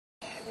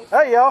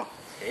Hey y'all.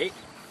 Hey.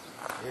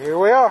 Here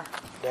we are,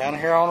 down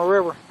here on the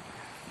river.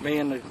 Me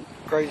and the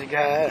crazy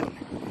guy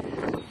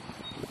and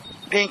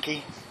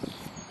Pinky.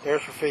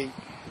 There's her feet.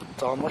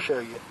 That's all I'm gonna show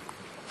you.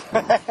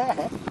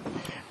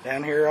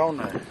 Down here on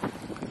the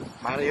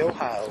mighty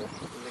Ohio.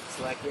 Looks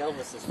like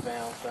Elvis has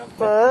found something.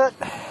 But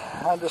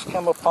I just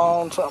come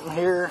upon something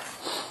here,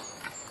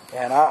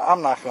 and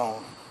I'm not gonna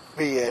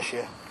BS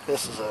you.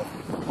 This is a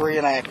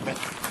reenactment.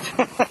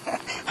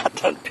 I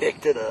done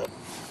picked it up.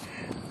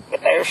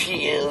 But there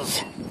she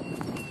is.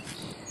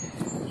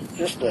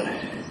 Just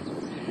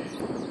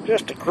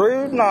a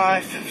crude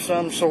knife of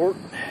some sort.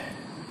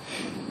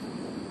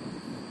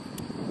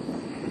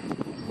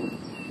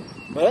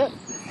 But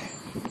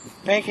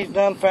Pinky's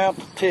done found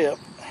the tip.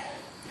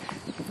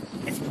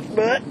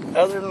 But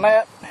other than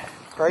that,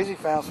 Crazy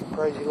found some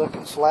crazy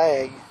looking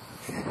slag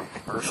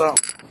or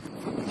something.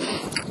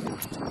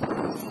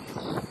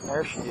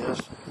 There she is.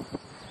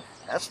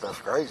 That stuff's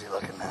crazy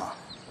looking now.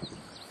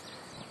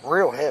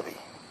 Real heavy.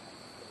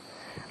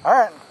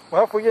 Alright,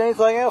 well, if we get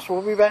anything else,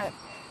 we'll be back.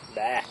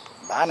 Bye.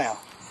 Bye now.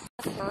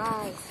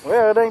 Nice.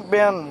 Well, it ain't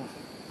been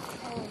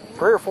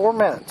 3 or 4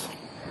 minutes.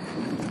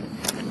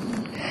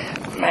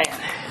 Man,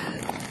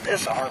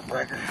 this is a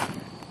heartbreaker.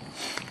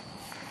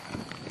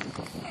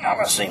 I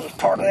must see was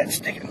part of that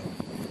sticking.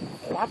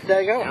 What the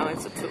daggone? No,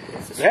 it's a tool.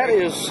 That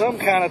is some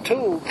kind of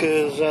tool,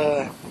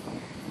 because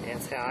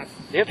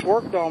it's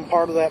worked on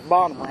part of that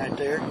bottom right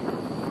there.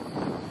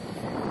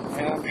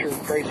 Well, I'm sure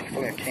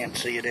Crazyflint can't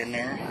see it in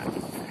there.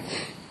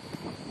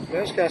 But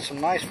it's got some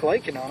nice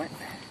flaking on it.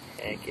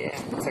 Heck yeah.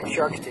 It's like a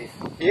shark's tooth.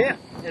 Yeah,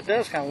 it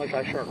does kind of look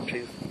like shark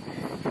tooth.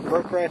 It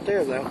broke right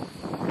there, though.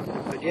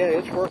 But yeah,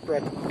 it's worked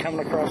right coming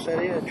across that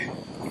edge.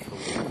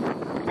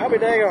 I'll be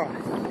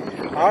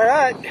daggone. All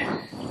right.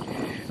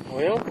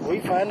 Well, if we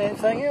find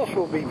anything else,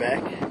 we'll be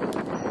back.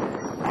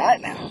 All right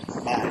now.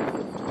 Bye.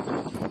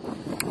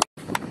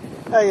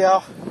 Hey,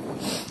 y'all.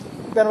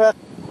 Been about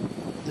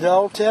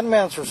 10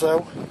 minutes or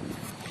so.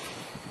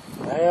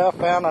 I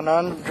found an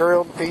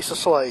undrilled piece of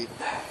slate.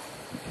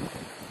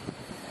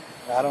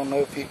 I don't know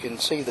if you can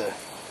see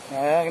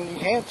you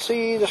can't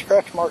see the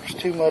scratch marks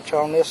too much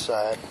on this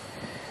side,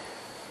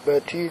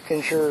 but you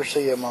can sure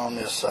see them on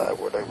this side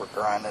where they were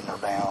grinding her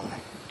down.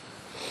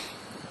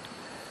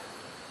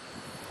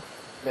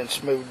 Been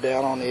smoothed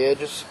down on the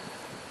edges.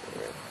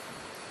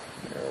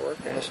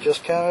 And it's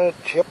just kind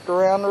of chipped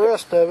around the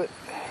rest of it.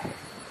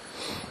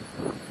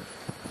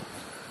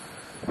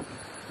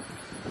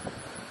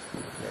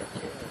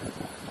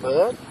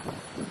 But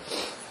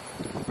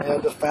I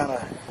just found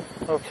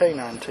a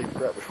canine tooth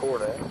right before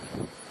that.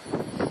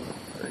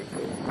 Pretty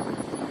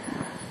cool.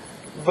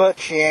 But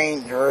she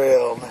ain't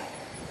drilled.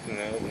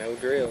 No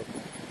drill.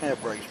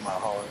 That breaks my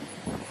heart.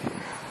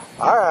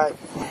 Alright.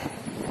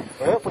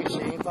 Well, if we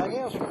see anything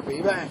else, we'll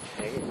be back.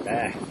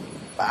 Bye.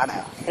 Bye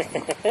now.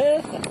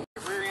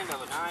 Rear end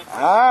of a knife.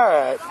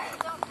 Alright.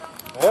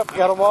 Yep,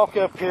 gotta walk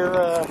up here.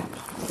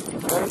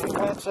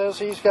 Crazyflint says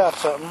he's got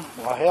something.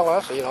 Well, hell,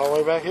 I see it all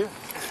the way back here.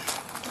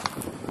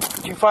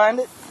 Did you find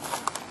it,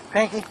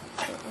 Pinky?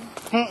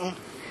 Mm-mm.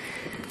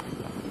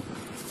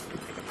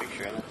 Take a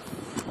picture of it.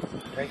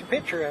 Take a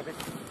picture of it.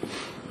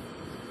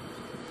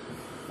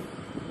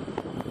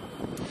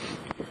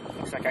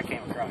 Looks like I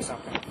came across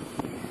something.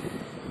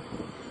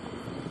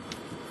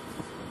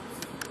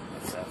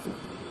 It's a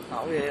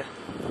Oh, yeah.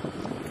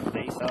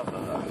 base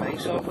of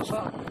Base off of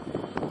something.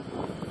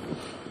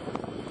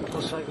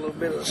 Looks like a little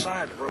bit of the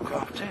side broke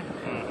off, too.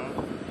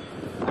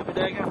 I'll be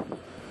daggone.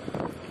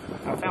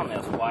 I found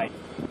this white.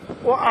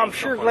 Well, I'm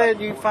sure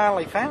glad you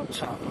finally found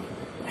something.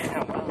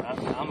 Well,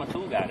 I'm a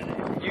tool guy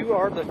today. You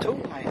are the tool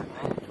man.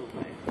 I'm a tool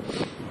man.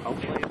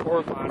 Hopefully,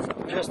 Or find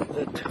something. just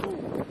the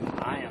tool.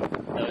 I am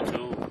the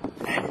tool.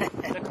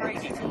 The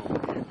crazy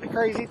tool. The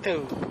crazy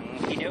tool.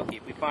 Okie dokie.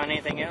 If we find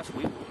anything else,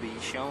 we will be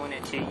showing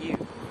it to you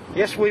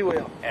Yes, we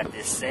will. at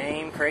this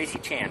same crazy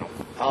channel.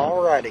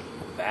 Alrighty.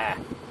 Bye.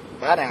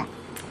 Bye now.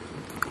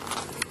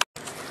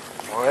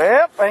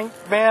 Well,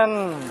 ain't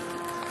been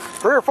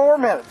 3 or 4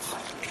 minutes.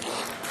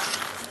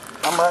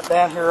 I'm right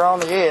down here on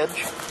the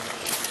edge.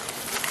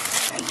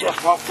 And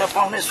just walked up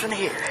on this one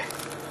here. Heck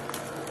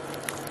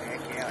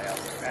yeah,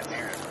 Elvis. That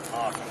there is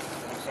awesome.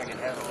 Looks like it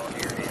has a little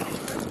ear in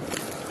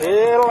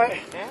it.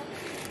 Yeah,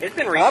 It's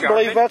been I resharpened.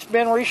 believe that's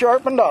been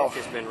resharpened off.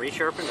 It's been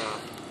resharpened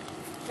off.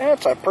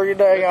 That's a pretty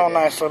daggone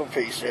nice little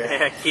piece there.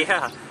 Heck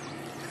yeah.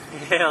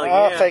 Hell yeah.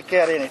 I'll take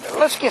that any day.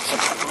 Let's get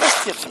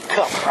some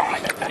color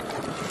on it.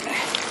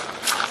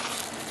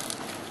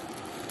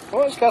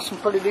 Well, it's got some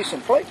pretty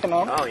decent flaking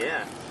on it. Oh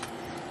yeah.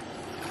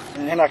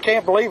 And I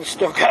can't believe it's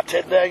still got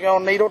that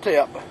daggone needle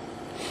tip.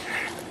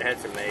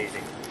 That's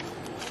amazing.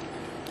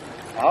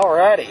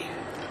 Alrighty.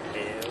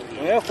 Hell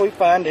yeah. Well, if we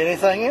find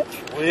anything else,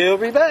 we'll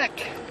be back.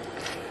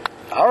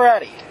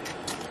 Alrighty.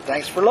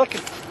 Thanks for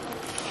looking.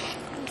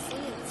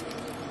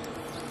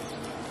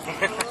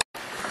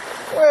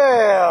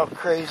 Well,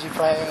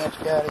 Crazyflint's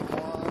got him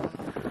one.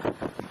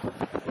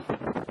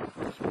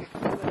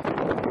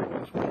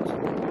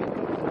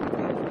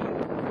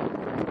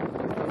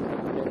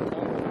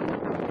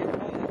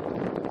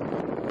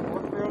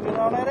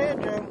 on that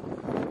edge, Joe.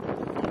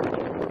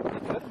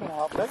 Could have been a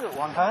lot bigger at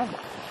one time.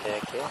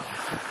 Heck yeah.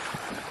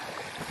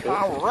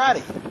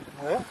 Alrighty.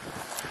 Well,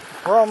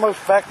 we're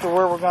almost back to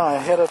where we're going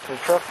to head up to the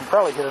truck and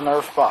probably hit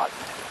another spot.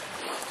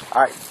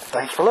 Alright,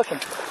 thanks for looking.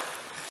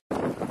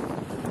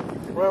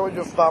 Well, we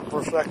just stopped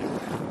for a second.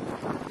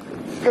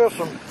 Got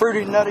some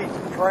fruity, nutty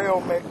trail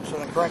mix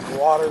and a drink of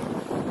water.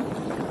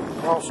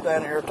 We're all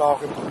standing here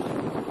talking.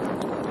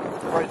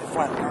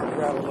 Crazyflint turns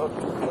around and looks,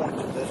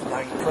 points at this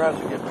thing, and tries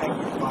to get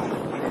Pinky to find it.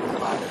 He didn't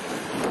find it.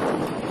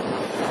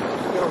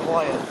 Still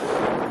playing.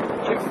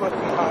 2 foot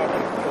behind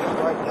him, just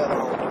right dead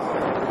all the time.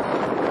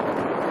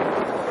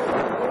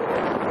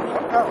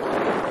 Some kind of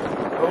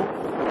cool.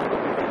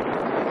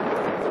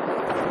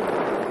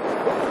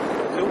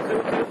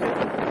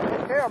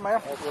 Yeah, man.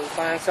 Hopefully we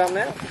find something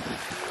else.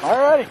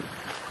 Alrighty.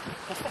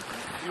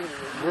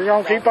 We're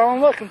going to keep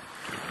on looking.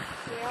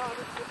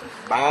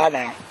 Bye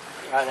now.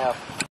 Right now.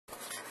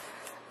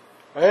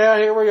 Well,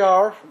 here we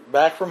are,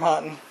 back from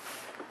hunting.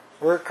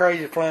 We're at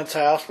Crazyflint's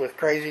house with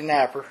Crazy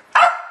Napper.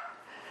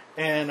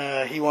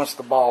 And he wants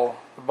the ball.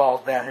 The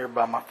ball's down here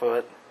by my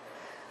foot.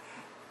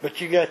 But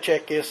you got to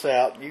check this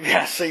out. You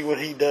got to see what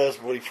he does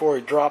before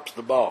he drops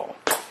the ball.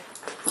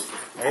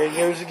 There he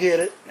goes to get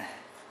it.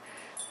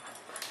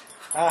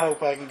 I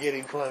hope I can get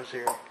him close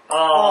here.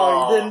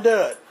 Oh, he didn't do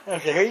it.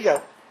 Okay, here you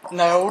go.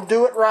 No,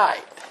 do it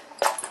right.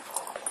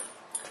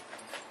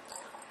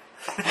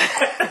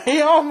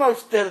 He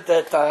almost did it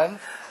that time.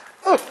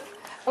 Look,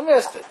 I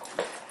missed it.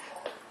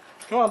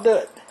 Come on, do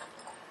it.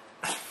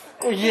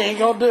 Well, you ain't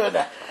gonna do it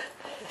now.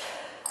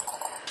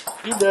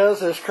 He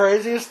does his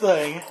craziest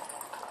thing.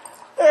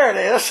 There it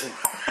is.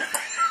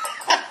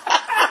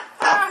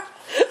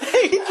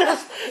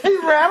 He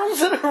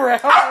rattles it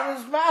around in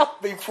his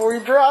mouth before he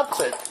drops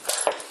it.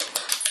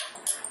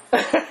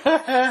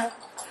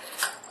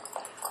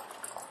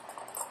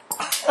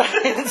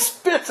 And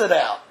spits it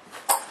out.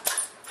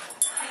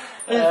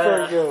 He's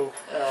pretty cool.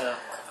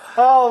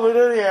 Oh, but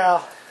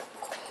anyhow,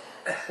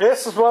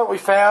 this is what we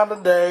found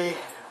today.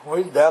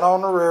 We down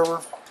on the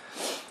river.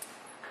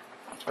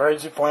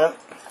 Crazyflint.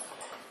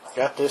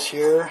 Got this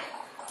here.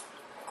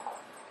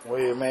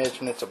 We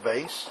imagine it's a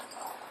base.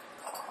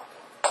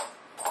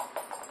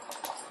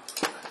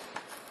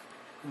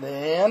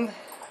 Then,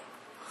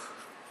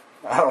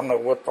 I don't know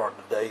what part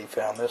of the day he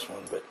found this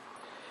one, but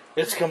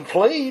it's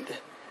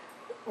complete.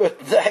 But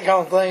the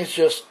daggone thing's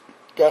just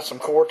got some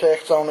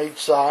cortex on each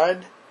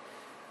side.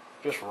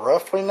 Just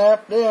roughly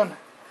napped in.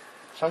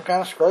 Some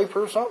kind of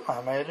scraper or something, I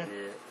imagine.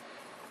 Yeah.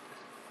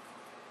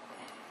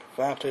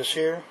 Found this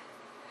here.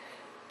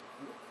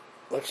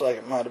 Looks like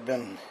it might have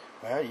been,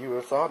 well, you would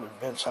have thought it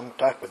had been some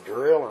type of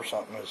drill or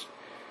something, is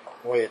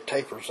the way it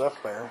tapers up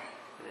there.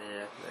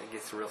 Yeah, that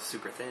gets real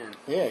super thin.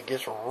 Yeah, it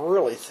gets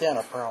really thin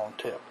up there on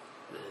the tip.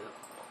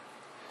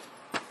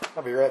 Yeah.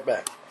 I'll be right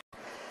back.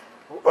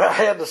 Well, I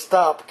had to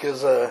stop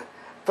because I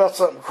felt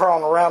something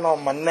crawling around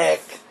on my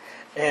neck,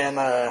 and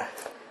I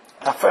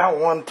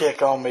found one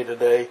tick on me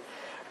today,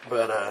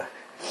 but I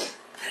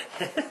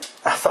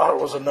thought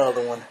it was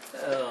another one.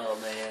 Oh,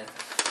 man.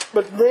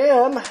 But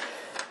then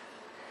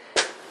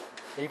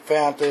he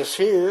found this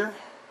here.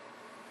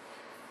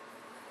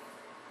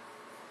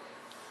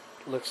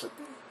 Looks at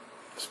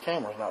this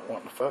camera's not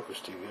wanting to focus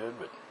too good,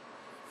 but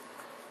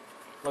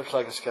looks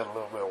like it's got a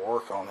little bit of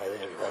work on that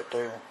edge right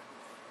there.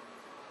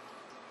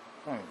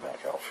 Let me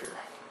back off here.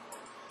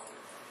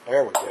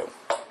 There we go.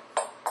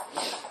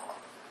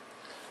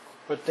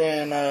 But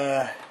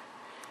then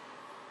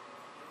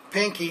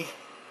Pinky,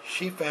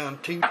 she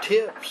found 2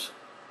 tips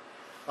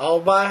all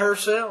by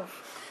herself.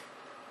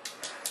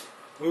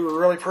 We were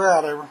really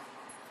proud of her.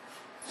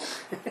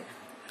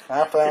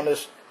 I found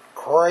this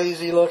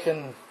crazy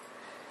looking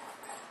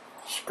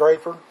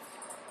scraper,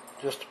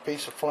 just a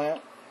piece of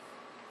flint.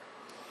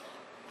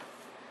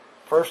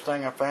 First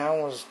thing I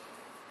found was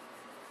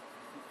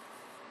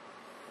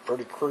a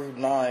pretty crude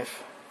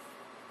knife.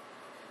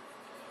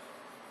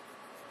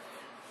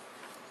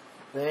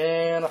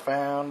 Then I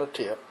found a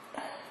tip,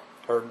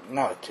 or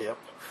not a tip.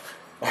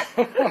 I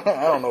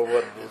don't know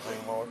what it is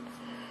anymore.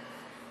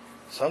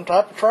 Some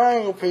type of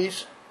triangle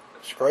piece,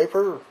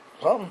 scraper, or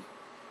something.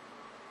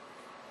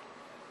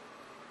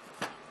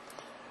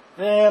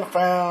 Then I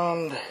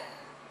found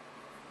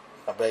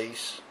a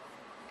base,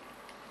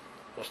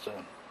 just a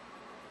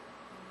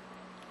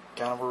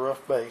kind of a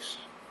rough base,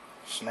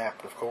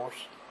 snapped of course.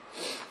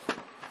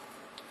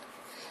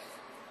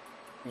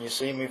 You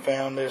see me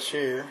found this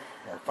here,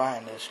 or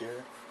find this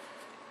here.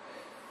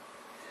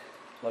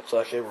 Looks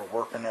like they were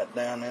working that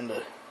down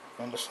into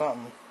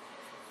something.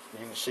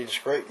 You can see the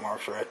scrape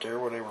marks right there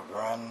where they were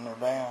grinding her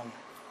down.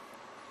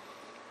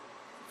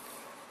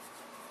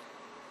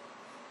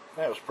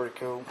 That was pretty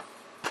cool.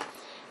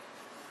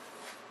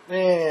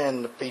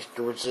 And the piece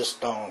de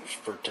resistance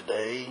for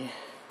today.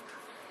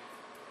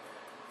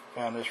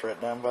 Found this right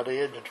down by the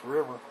edge of the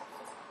river.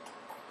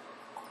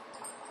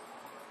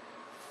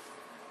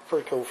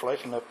 Pretty cool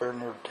flaking up there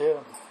near the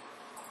tip.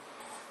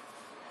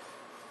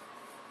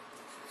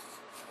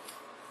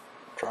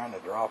 Trying to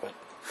drop it.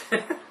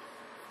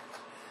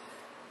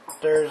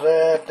 there's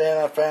that.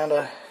 Then I found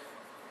a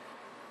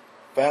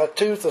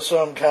tooth of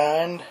some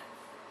kind.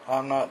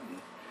 I'm not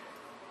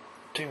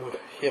too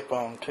hip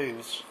on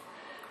tooths.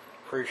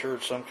 Pretty sure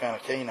it's some kind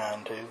of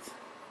canine tooth.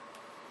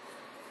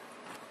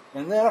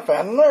 And then I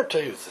found another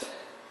tooth.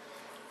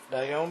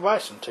 Daggone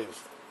bison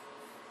tooth.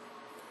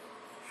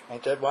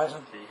 Ain't that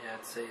bison? Yeah,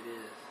 I'd say it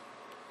is.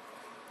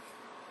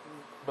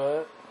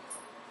 But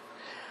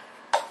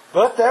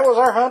that was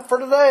our hunt for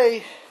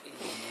today.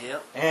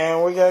 Yep.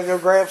 And we gotta go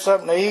grab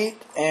something to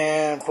eat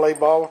and play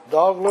ball with the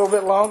dog a little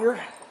bit longer.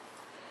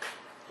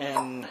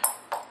 And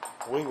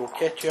we will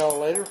catch y'all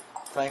later.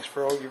 Thanks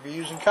for all your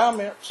views and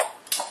comments.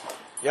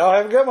 Y'all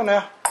have a good one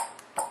now.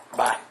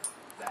 Bye.